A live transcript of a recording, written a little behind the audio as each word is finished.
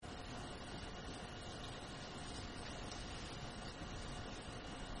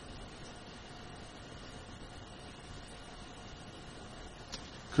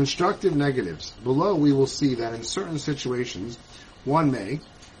Constructive negatives. Below we will see that in certain situations, one may,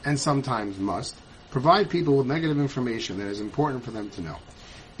 and sometimes must, provide people with negative information that is important for them to know,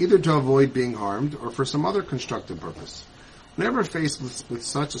 either to avoid being harmed or for some other constructive purpose. Whenever faced with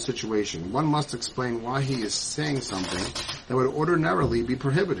such a situation, one must explain why he is saying something that would ordinarily be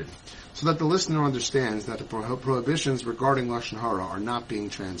prohibited, so that the listener understands that the prohibitions regarding Lashon Hara are not being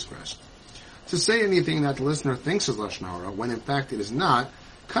transgressed. To say anything that the listener thinks is Lashon Hara, when in fact it is not,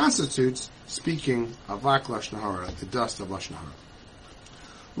 constitutes speaking avak Lashon Hara, the dust of Lashon Hara.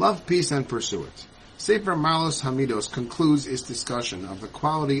 Love peace and pursue it. Sefer Maalos Hamidos concludes its discussion of the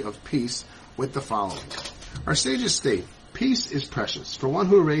quality of peace with the following. Our sages state, peace is precious, for one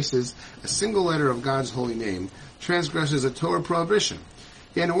who erases a single letter of God's holy name transgresses a Torah prohibition.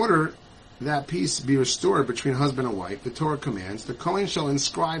 In order that peace be restored between husband and wife, the Torah commands, the Kohen shall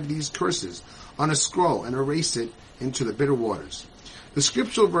inscribe these curses on a scroll and erase it into the bitter waters. The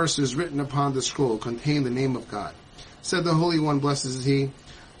scriptural verses written upon the scroll contain the name of God. Said the Holy One, blessed is He,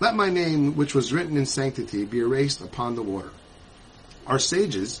 let my name, which was written in sanctity, be erased upon the water. Our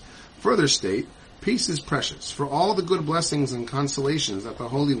sages further state, peace is precious, for all the good blessings and consolations that the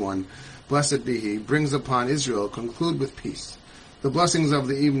Holy One, blessed be He, brings upon Israel conclude with peace. The blessings of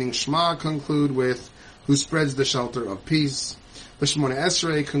the evening Shema conclude with, who spreads the shelter of peace. The Shemona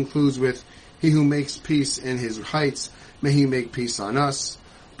Esrei concludes with, he who makes peace in his heights, may he make peace on us.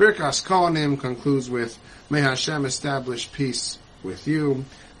 Birkas Kohanim concludes with, may Hashem establish peace with you.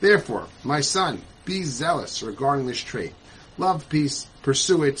 Therefore, my son, be zealous regarding this trait. Love peace,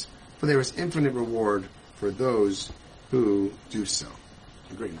 pursue it, for there is infinite reward for those who do so.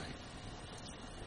 A great night.